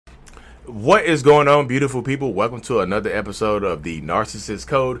What is going on, beautiful people? Welcome to another episode of the Narcissist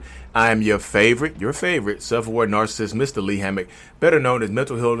Code. I am your favorite self-aware narcissist, Mr. Lee Hammock, better known as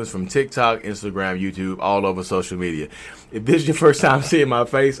Mental Healness from TikTok, Instagram, YouTube, all over social media. If this is your first time seeing my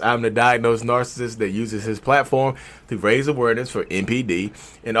face, I'm the diagnosed narcissist that uses his platform to raise awareness for NPD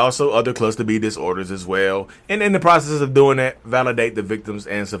and also other cluster B disorders as well. And in the process of doing that, validate the victims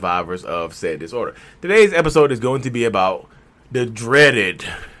and survivors of said disorder. Today's episode is going to be about the dreaded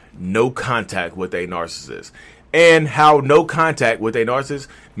no contact with a narcissist, and how no contact with a narcissist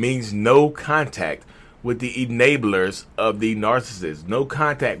means no contact with the enablers of the narcissist, no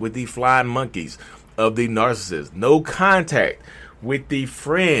contact with the flying monkeys of the narcissist, no contact with the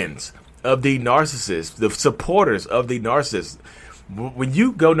friends of the narcissist, the supporters of the narcissist. When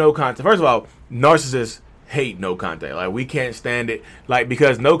you go no contact, first of all, narcissists hate no contact. Like, we can't stand it, like,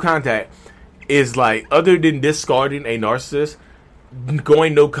 because no contact is like, other than discarding a narcissist,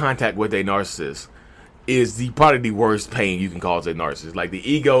 going no contact with a narcissist is probably the worst pain you can cause a narcissist. Like,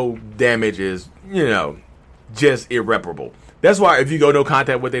 the ego damage is, just irreparable. That's why if you go no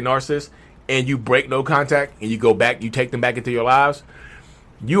contact with a narcissist and you break no contact and you go back, you take them back into your lives,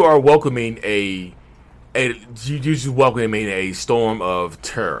 you are welcoming a storm of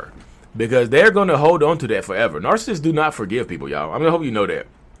terror, because they're going to hold on to that forever. Narcissists do not forgive people, y'all. I hope you know that.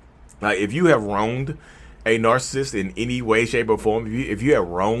 Like, if you have wronged a narcissist in any way, shape, or form, if you have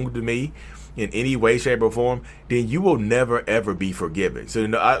wronged me in any way, shape, or form, then you will never, ever be forgiven. So,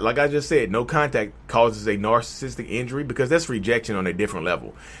 like I just said, no contact causes a narcissistic injury because that's rejection on a different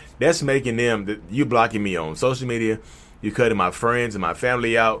level. That's making them, you blocking me on social media, you cutting my friends and my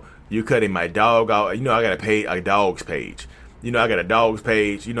family out, you cutting my dog out. I got a dog's page. I got a dog's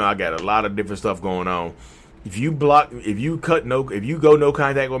page. I got a lot of different stuff going on. If you go no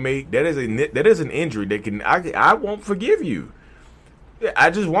contact with me, that is an injury that I won't forgive you.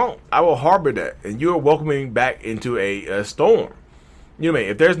 I just won't. I will harbor that, and you're welcoming back into a storm. You know what I mean?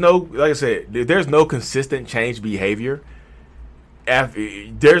 If there's if there's no consistent change behavior,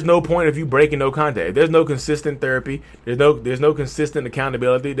 there's no point of you breaking no contact. If there's no consistent therapy, there's no consistent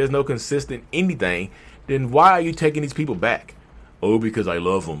accountability, there's no consistent anything, then why are you taking these people back? Oh, because I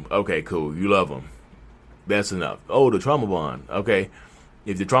love them. Okay, cool. You love them. That's enough. Oh, the trauma bond. Okay.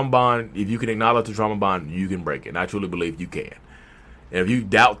 If you can acknowledge the trauma bond, you can break it. And I truly believe you can. And if you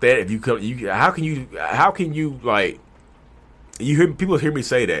doubt that, how can you people hear me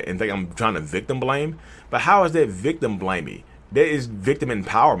say that and think I'm trying to victim blame? But how is that victim blaming? That is victim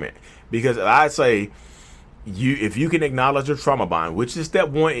empowerment. Because I say, if you can acknowledge the trauma bond, which is step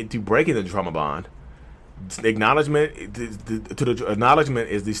one into breaking the trauma bond, acknowledgement is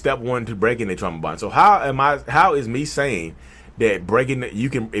the step one to breaking the trauma bond. So how is me saying that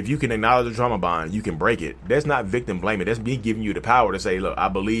if you can acknowledge the trauma bond, you can break it? That's not victim blaming. That's me giving you the power to say, look, I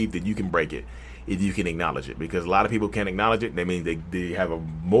believe that you can break it if you can acknowledge it. Because a lot of people can't acknowledge it. That means they have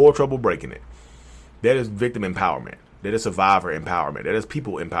more trouble breaking it. That is victim empowerment. That is survivor empowerment. That is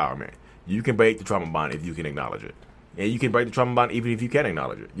people empowerment. You can break the trauma bond if you can acknowledge it. And you can break the trauma bond even if you can't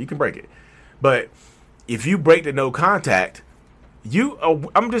acknowledge it. You can break it. But if you break the no contact,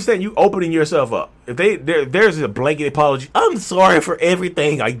 I'm just saying, you opening yourself up. If there's a blanket apology, I'm sorry for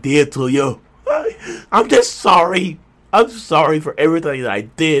everything I did to you. I'm just sorry. I'm sorry for everything that I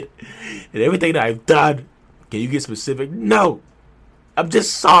did and everything that I've done. Can you get specific? No. I'm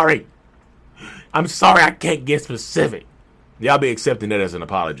just sorry. I'm sorry, I can't get specific. Y'all be accepting that as an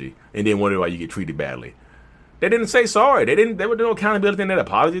apology and then wonder why you get treated badly. They didn't say sorry. There was no accountability in that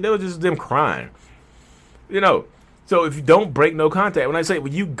apology. That was just them crying. So if you don't break no contact,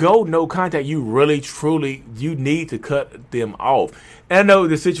 when you go no contact, you really, truly, you need to cut them off. And I know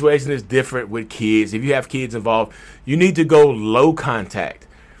the situation is different with kids. If you have kids involved, you need to go low contact.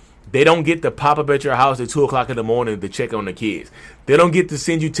 They don't get to pop up at your house at 2 o'clock in the morning to check on the kids. They don't get to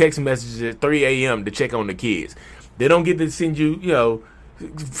send you text messages at 3 a.m. to check on the kids. They don't get to send you,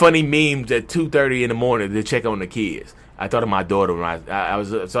 funny memes at 2:30 in the morning to check on the kids. I thought of my daughter when I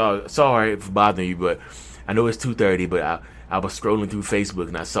was sorry for bothering you, but I know it's 2:30, but I was scrolling through Facebook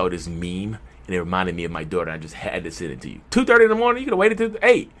and I saw this meme and it reminded me of my daughter. I just had to send it to you. 2:30 in the morning, you could have waited till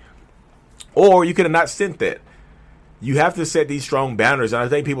 8. Or you could have not sent that. You have to set these strong boundaries. And I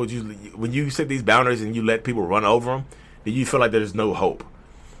think people usually, when you set these boundaries and you let people run over them, then you feel like there's no hope.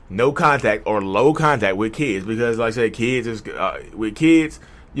 No contact or low contact with kids, because like I said, with kids,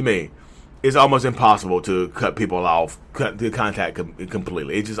 it's almost impossible to cut people off, cut the contact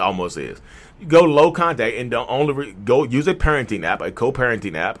completely. It just almost is. You go low contact and don't go use a parenting app, a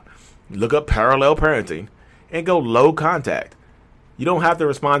co-parenting app. Look up parallel parenting and go low contact. You don't have to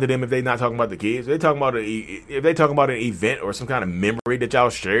respond to them if they're not talking about the kids. If they're talking about an event or some kind of memory that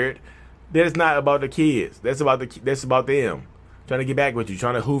y'all shared, That is not about the kids. That's about them. Trying to get back with you,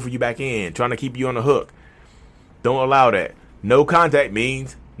 trying to hoover you back in, trying to keep you on the hook. Don't allow that. No contact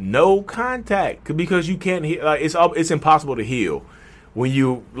means no contact, because you can't heal. Like, it's impossible to heal when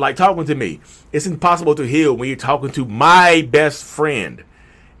you like talking to me. It's impossible to heal when you're talking to my best friend.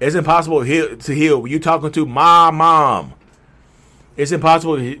 It's impossible to heal when you're talking to my mom. It's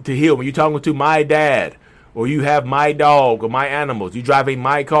impossible to heal when you're talking to my dad, or you have my dog or my animals. You driving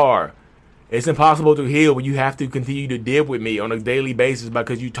my car. It's impossible to heal when you have to continue to deal with me on a daily basis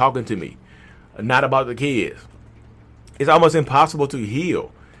because you're talking to me, not about the kids. It's almost impossible to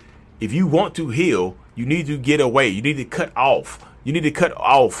heal. If you want to heal, you need to get away. You need to cut off. You need to cut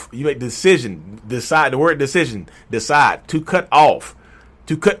off. You make decision. Decide. The word decision. Decide. To cut off.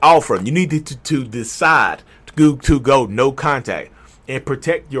 To cut off from. You need to decide to go no contact and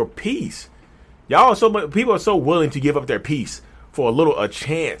protect your peace. Y'all people are so willing to give up their peace for a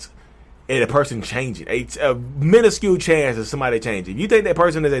chance at a person changing. A minuscule chance of somebody changing. You think that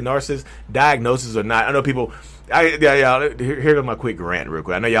person is a narcissist, diagnosis or not? I know people. Y'all, here goes my quick rant real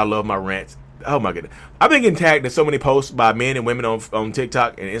quick. I know y'all love my rants. Oh my goodness. I've been getting tagged in so many posts by men and women on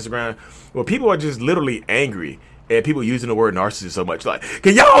TikTok and Instagram where people are just literally angry at people using the word narcissist so much. Like,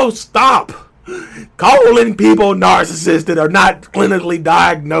 can y'all stop calling people narcissists that are not clinically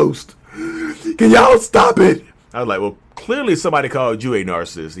diagnosed? Can y'all stop it? I was like, well, clearly somebody called you a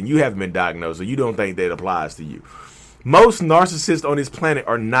narcissist and you haven't been diagnosed, so you don't think that applies to you. Most narcissists on this planet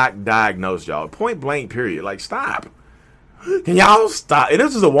are not diagnosed, y'all. Point blank, period. Like, stop. Can y'all stop? And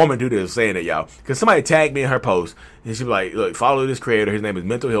this is a woman dude that was saying it, y'all. Because somebody tagged me in her post and she was like, look, follow this creator. His name is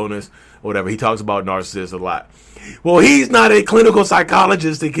Mental Illness or whatever. He talks about narcissists a lot. Well, he's not a clinical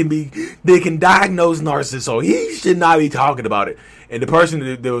psychologist that can diagnose narcissists, so he should not be talking about it. And the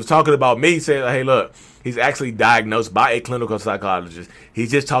person that was talking about me said, hey, look, he's actually diagnosed by a clinical psychologist. He's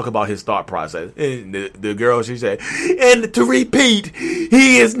just talking about his thought process. And the girl, she said, and to repeat,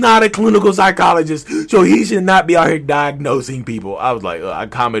 he is not a clinical psychologist, so he should not be out here diagnosing people. I was like, I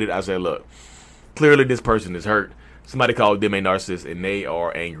commented, I said, look, clearly this person is hurt. Somebody called them a narcissist, and they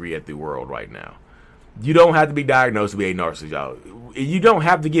are angry at the world right now. You don't have to be diagnosed to be a narcissist, y'all. You don't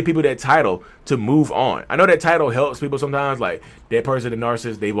have to give people that title to move on. I know that title helps people sometimes, like that person, a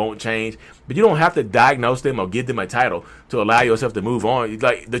narcissist, they won't change. But you don't have to diagnose them or give them a title to allow yourself to move on.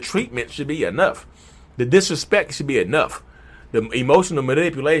 Like, the treatment should be enough. The disrespect should be enough. The emotional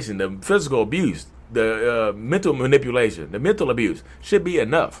manipulation, the physical abuse, the mental manipulation, the mental abuse should be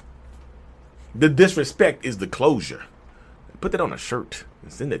enough. The disrespect is the closure. Put that on a shirt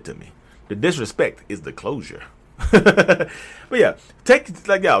and send it to me. The disrespect is the closure. But yeah,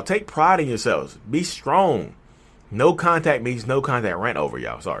 take pride in yourselves. Be strong. No contact means no contact. Rant over,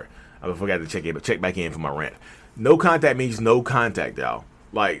 y'all. Sorry, I forgot to check back in for my rant. No contact means no contact, y'all.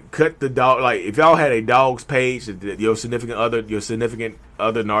 Like, cut the dog. Like, if y'all had a dog's page that your significant other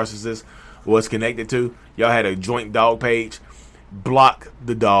narcissist was connected to, y'all had a joint dog page, block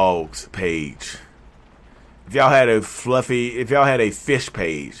the dog's page. If y'all had a fish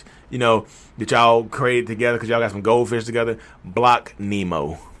page, you know, that y'all created together because y'all got some goldfish together, block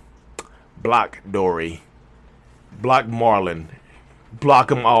Nemo, block Dory, block Marlin, block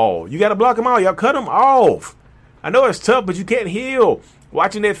them all. You got to block them all. Y'all cut them off. I know it's tough, but you can't heal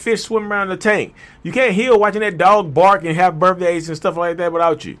watching that fish swim around the tank. You can't heal watching that dog bark and have birthdays and stuff like that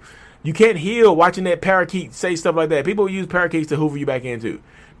without you. You can't heal watching that parakeet say stuff like that. People use parakeets to hoover you back into.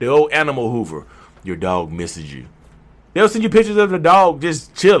 The old animal hoover. Your dog misses you. They'll send you pictures of the dog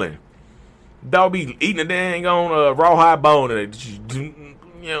just chilling. Dog be eating a dang on rawhide bone, and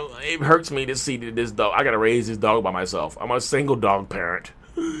it hurts me to see that this dog. I gotta raise this dog by myself. I'm a single dog parent.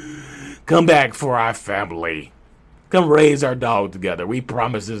 Come back for our family. Come raise our dog together. We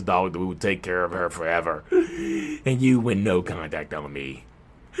promised this dog that we would take care of her forever, and you went no contact on me.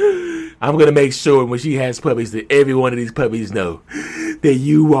 I'm gonna make sure when she has puppies that every one of these puppies know that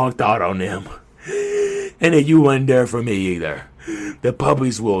you walked out on them. And that you weren't there for me either. The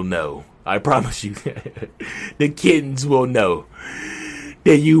puppies will know. I promise you. The kittens will know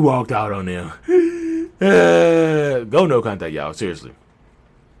that you walked out on them. Go no contact, y'all. Seriously.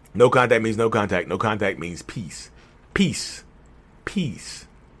 No contact means no contact. No contact means peace. Peace. Peace.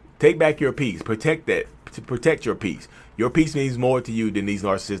 Take back your peace. Protect that. Protect your peace. Your peace means more to you than these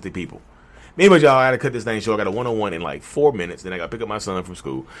narcissistic people. Anyway, y'all, I gotta cut this thing short. I got a one-on-one in like 4 minutes. Then I gotta pick up my son from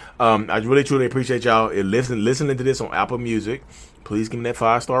school. I really, truly appreciate y'all listening to this on Apple Music. Please give me that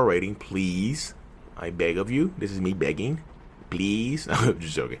 5-star rating, please. I beg of you. This is me begging, please. I'm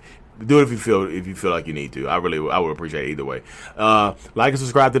just joking. Do it if you feel like you need to. I would appreciate it either way. Like and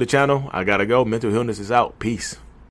subscribe to the channel. I gotta go. Mental Illness is out. Peace.